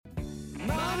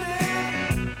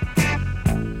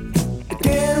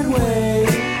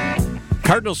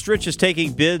Cardinal Stritch is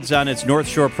taking bids on its North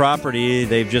Shore property.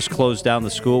 They've just closed down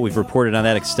the school. We've reported on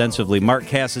that extensively. Mark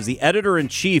Kass is the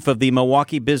editor-in-chief of the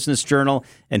Milwaukee Business Journal,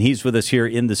 and he's with us here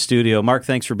in the studio. Mark,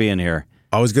 thanks for being here.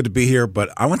 Always good to be here, but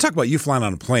I want to talk about you flying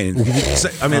on a plane.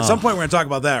 I mean, at some point we're going to talk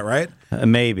about that, right?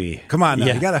 Maybe. Come on now.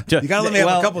 Yeah. You gotta let me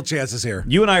have a couple chances here.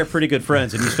 You and I are pretty good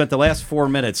friends, and you spent the last 4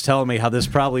 minutes telling me how this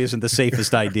probably isn't the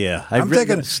safest idea. I'm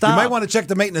thinking you might want to check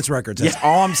the maintenance records. That's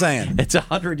all I'm saying. It's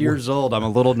 100 years old. I'm a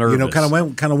little nervous. You know,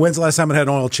 kind of when's the last time it had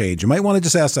an oil change? You might want to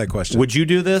just ask that question. Would you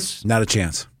do this? Not a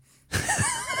chance.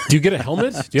 Do you get a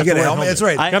helmet? Do you get a helmet? That's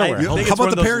right. How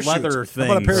about the parachute? How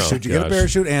about a parachute? You get a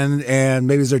parachute, and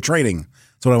maybe is there training?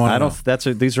 That's what I want to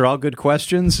know. These are all good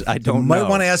questions. I don't know. You might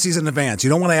want to ask these in advance.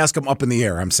 You don't want to ask them up in the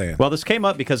air, I'm saying. Well, this came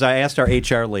up because I asked our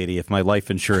HR lady if my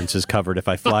life insurance is covered if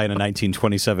I fly in a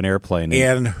 1927 airplane.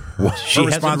 And her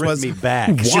response was, me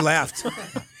back. She laughed.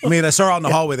 I mean, I saw her out in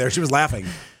the hallway there. She was laughing.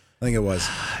 I think it was.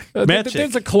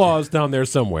 There's a clause down there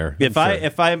somewhere. If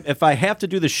I have to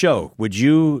do the show, would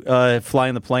you fly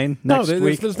in the plane next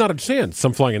week? There's not a chance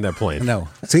I'm flying in that plane. No.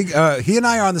 See, he and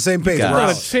I are on the same page. There's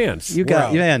not a chance.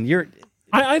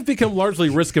 I've become largely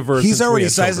risk averse. He's already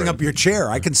sizing up your chair.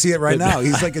 I can see it right now.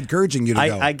 He's like encouraging you to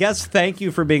go. I guess thank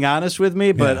you for being honest with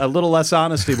me, but a little less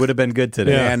honesty would have been good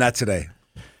today. Yeah, not today.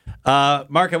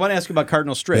 Mark, I want to ask you about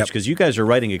Cardinal Stritch because you guys are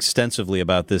writing extensively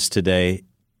about this today.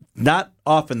 Not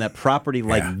often that property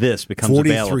like this becomes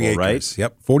available, acres. Right?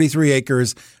 Yep, 43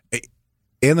 acres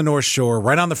in the North Shore,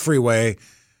 right on the freeway.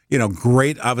 You know,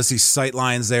 great, obviously, sight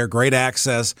lines there, great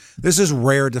access. This is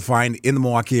rare to find in the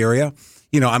Milwaukee area.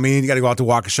 You know, I mean, you got to go out to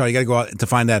Waukesha. You got to go out to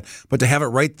find that. But to have it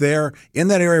right there in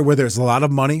that area where there's a lot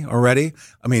of money already,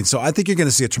 I mean, so I think you're going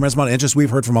to see a tremendous amount of interest. We've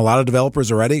heard from a lot of developers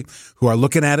already who are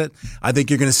looking at it. I think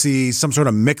you're going to see some sort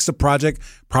of mix of project.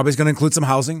 Probably is going to include some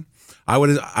housing. I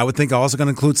would think also going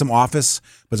to include some office,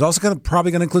 but it's also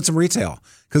probably going to include some retail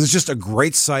because it's just a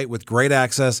great site with great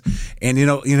access. And you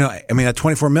know, I mean, at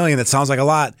 $24 million, it sounds like a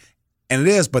lot. And it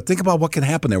is, but think about what can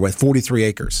happen there with 43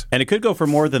 acres. And it could go for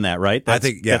more than that, right? I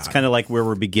think, that's kind of like where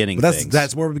we're beginning.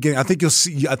 That's where we're beginning. I think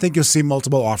you'll see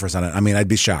multiple offers on it. I mean, I'd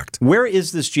be shocked. Where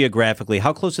is this geographically?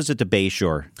 How close is it to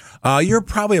Bayshore? You're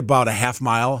probably about a half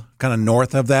mile, kind of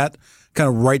north of that, kind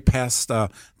of right past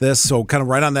this. So kind of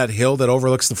right on that hill that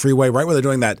overlooks the freeway, right where they're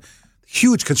doing that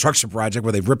huge construction project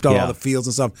where they've ripped out all the fields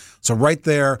and stuff. So right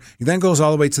there, it then goes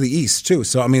all the way to the east too.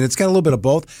 So I mean, it's got a little bit of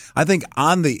both. I think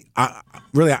on the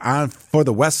for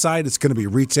the west side, it's going to be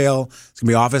retail. It's going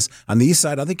to be office. On the east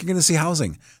side, I think you're going to see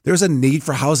housing. There's a need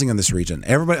for housing in this region.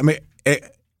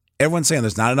 Everyone's saying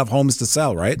there's not enough homes to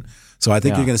sell, right? So I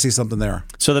think you're going to see something there.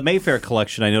 So the Mayfair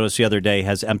collection, I noticed the other day,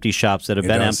 has empty shops that have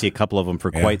been empty, a couple of them, for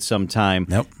quite some time.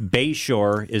 Yep.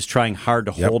 Bayshore is trying hard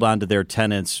to hold on to their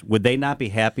tenants. Would they not be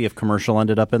happy if commercial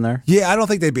ended up in there? Yeah, I don't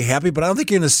think they'd be happy, but I don't think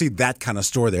you're going to see that kind of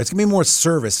store there. It's going to be more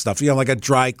service stuff, like a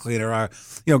dry cleaner, or,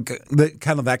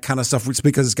 that kind of stuff,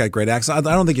 because it's got great access. I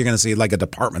don't think you're going to see like a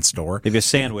department store. Maybe a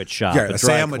sandwich shop, a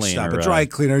sandwich shop, a dry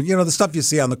cleaner, the stuff you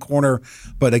see on the corner.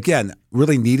 But again,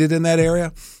 really needed in that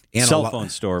area. And cell phone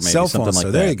store, maybe cell something phone like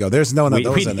store. that. There you go. There's none of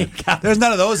those in there. There's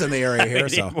none of those in the area here.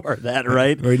 We need more of that,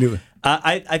 right? We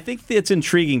I think it's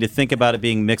intriguing to think about it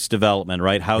being mixed development,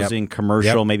 right? Housing,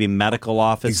 commercial, maybe medical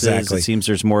offices. Exactly. It seems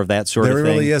there's more of that sort of thing.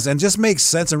 There really is, and just makes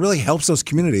sense and really helps those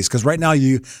communities because right now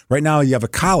you have a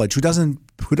college who doesn't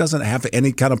have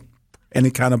any kind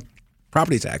of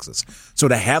property taxes. So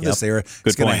to have this there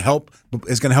is going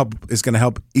to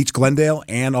help each Glendale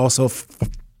and also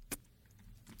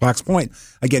Fox Point.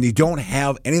 Again, you don't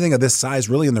have anything of this size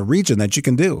really in the region that you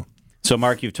can do. So,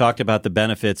 Mark, you've talked about the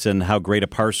benefits and how great a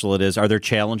parcel it is. Are there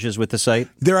challenges with the site?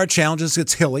 There are challenges.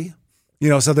 It's hilly.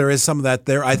 So there is some of that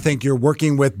there. I think you're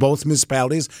working with both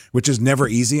municipalities, which is never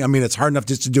easy. I mean, it's hard enough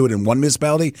just to do it in one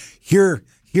municipality. Here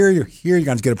you're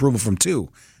going to get approval from two.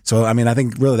 So, I mean, I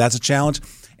think really that's a challenge.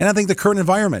 And I think the current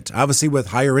environment, obviously with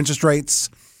higher interest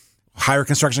rates, higher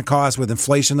construction costs, with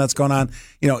inflation that's going on,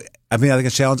 I think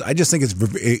it's a challenge. I just think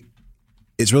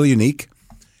it's really unique.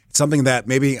 It's something that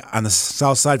maybe on the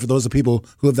south side, for those of people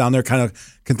who live down there, kind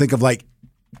of can think of like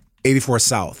 84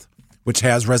 South, which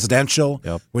has residential,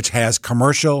 which has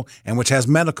commercial, and which has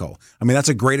medical. I mean, that's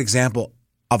a great example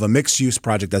of a mixed-use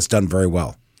project that's done very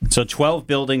well. So 12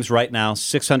 buildings right now,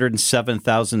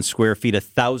 607,000 square feet,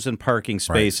 1,000 parking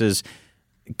spaces. Right.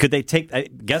 Could they take? I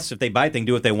guess if they buy it, they can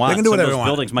do what they want. They can do whatever they want.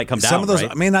 Buildings might come down. Some of those,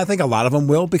 right? I mean, I think a lot of them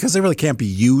will because they really can't be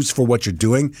used for what you're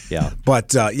doing. Yeah.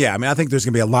 But I mean, I think there's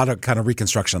going to be a lot of kind of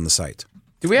reconstruction on the site.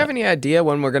 Do we have any idea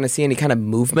when we're going to see any kind of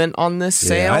movement on this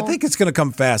sale? Yeah, I think it's going to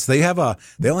come fast. They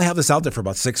only have this out there for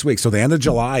about 6 weeks, so the end of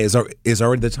July is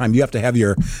already the time you have to have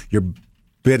your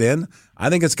bid in. I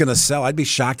think it's going to sell. I'd be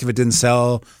shocked if it didn't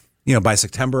sell by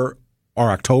September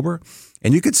or October,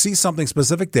 and you could see something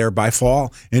specific there by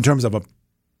fall in terms of a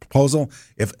proposal.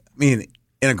 In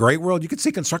a great world, you could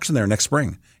see construction there next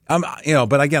spring.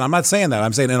 But again, I'm not saying that.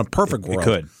 I'm saying in a perfect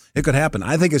world, it could happen.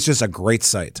 I think it's just a great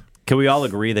site. Can we all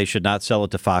agree they should not sell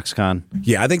it to Foxconn?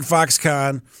 Yeah, I think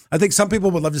Foxconn. I think some people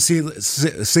would love to see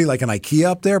like an IKEA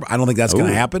up there, but I don't think that's going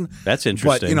to happen. That's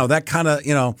interesting. But that kind of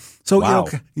So wow.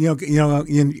 Let's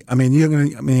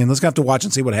have to watch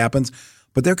and see what happens.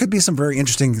 But there could be some very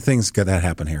interesting things that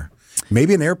happen here.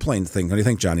 Maybe an airplane thing. What do you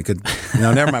think, John? You could.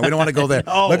 Never mind. We don't want to go there.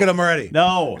 Look at them already.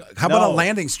 No. How about a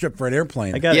landing strip for an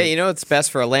airplane? What's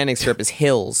best for a landing strip is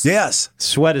hills. Yes.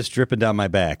 Sweat is dripping down my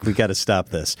back. We got to stop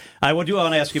this. I want to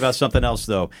ask you about something else,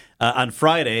 though. On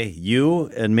Friday, you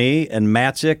and me and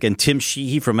Matzik and Tim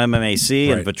Sheehy from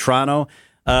MMAC and Vetrano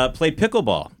played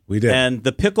pickleball. We did. And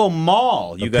the Pickle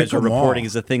Mall, you guys are reporting,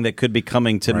 is a thing that could be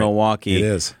coming to Milwaukee. It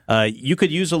is. You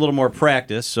could use a little more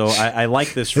practice, so I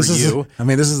like this for you.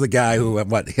 This is the guy who,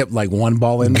 hit like one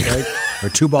ball in, right? Or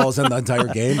two balls in the entire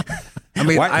game?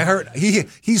 I heard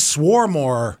he swore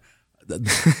more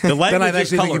The language then I'd is actually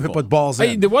think you colorful. could put balls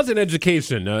in. There was an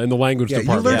education in the language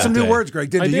department. You learned some new words, Greg,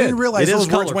 didn't you? You didn't realize those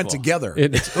words went together.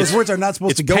 Those words are not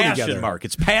supposed to go together. Mark.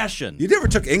 It's passion. You never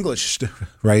took English,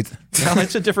 right? Well,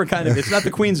 it's a different kind of. It's not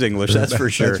the Queen's English, that's for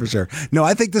sure. That's for sure. No,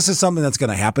 I think this is something that's going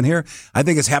to happen here. I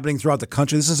think it's happening throughout the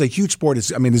country. This is a huge sport.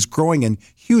 It's growing in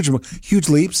huge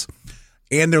leaps,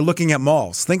 and they're looking at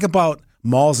malls. Think about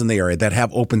malls in the area that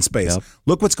have open space. Yep.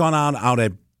 Look what's gone on out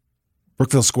at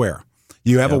Brookville Square.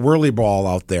 You have a whirly ball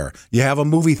out there. You have a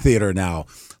movie theater now.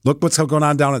 Look what's going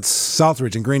on down at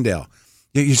Southridge and Greendale.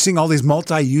 You're seeing all these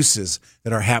multi-uses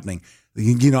that are happening.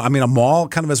 A mall,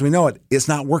 kind of as we know it, it's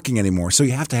not working anymore. So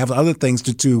you have to have other things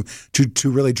to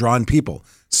really draw in people.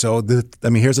 So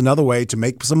here's another way to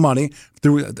make some money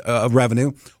through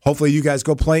revenue. Hopefully you guys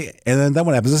go play, and then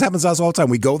what happens? This happens to us all the time.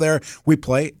 We go there, we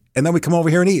play, and then we come over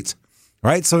here and eat.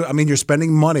 Right? So you're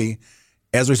spending money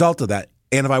as a result of that.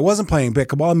 And if I wasn't playing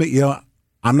pickleball,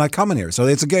 I'm not coming here. So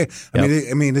it's a game.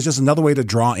 It's just another way to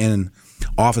draw in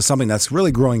off of something that's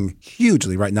really growing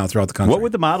hugely right now throughout the country. What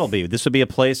would the model be? This would be a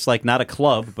place like not a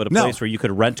club, but a place where you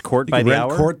could rent court by the hour?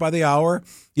 Rent court by the hour.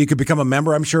 You could become a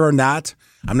member, I'm sure, or not.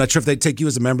 I'm not sure if they'd take you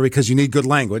as a member because you need good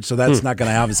language, so that's not going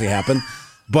to obviously happen.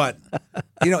 But,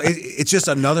 it's just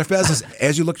another business.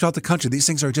 As you look throughout the country, these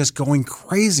things are just going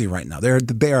crazy right now.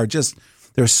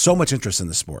 There's so much interest in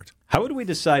the sport. How would we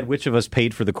decide which of us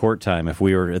paid for the court time if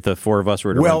the four of us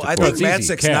were to rent a court? I think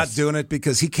Matzik's not doing it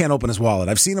because he can't open his wallet.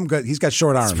 I've seen him he's got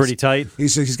short arms. It's pretty tight.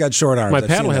 He's got short arms. My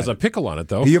paddle has a pickle on it,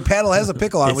 though. Your paddle has a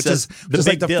pickle on it, which is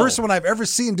like the first one I've ever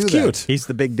seen do cute. that. He's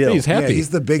the big deal. He's happy. Yeah, he's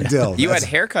the big deal. You had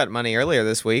haircut money earlier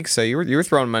this week, so you were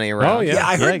throwing money around. Oh, yeah. Yeah,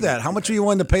 I heard that. How much are you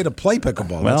willing to pay to play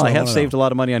pickleball? Well, I have saved a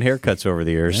lot of money on haircuts over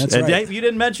the years. That's right. You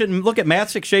didn't mention, look at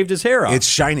Matzik shaved his hair off. It's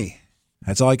shiny.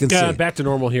 That's all I can see. Back to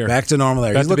normal here. Back to normal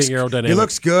there. Back to being aerodynamic. He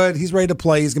looks good. He's ready to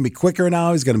play. He's going to be quicker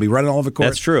now. He's going to be running all over the court.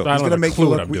 That's true. He's going to make you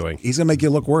look. He's going to make you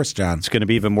look worse, John. It's going to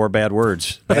be even more bad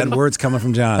words. Bad words coming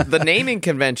from John. The naming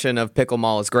convention of Pickle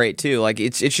Mall is great too. Like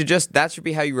that should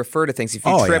be how you refer to things. If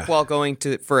you trip while going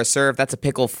for a serve, that's a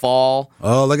pickle fall.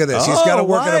 Oh, look at this. He's got to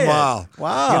work at a mall.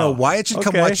 Wow. Wyatt should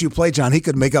come watch you play, John. He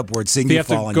could make up words seeing you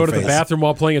fall on your face. You have to go to the bathroom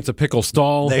while playing. It's a pickle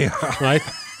stall. Right?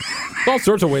 All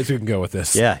sorts of ways we can go with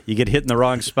this. Yeah, you get hit in the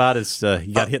wrong spot.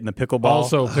 You got hit in the pickleball.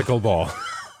 Also pickleball.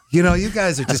 You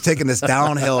guys are just taking this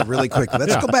downhill really quickly.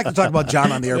 Let's go back and talk about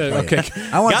John on the airplane. Okay.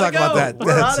 I want to talk about that.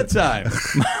 We're out of time.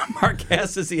 Mark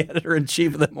Kass is the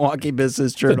editor-in-chief of the Milwaukee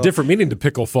Business Journal. A different meaning to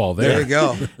pickle fall there. There you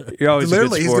go. You're always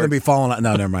literally, a good he's going to be falling out.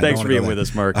 No, never mind. Thanks for being with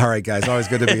us, Mark. All right, guys. Always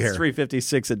good to be here. It's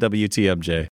 3:56 at WTMJ.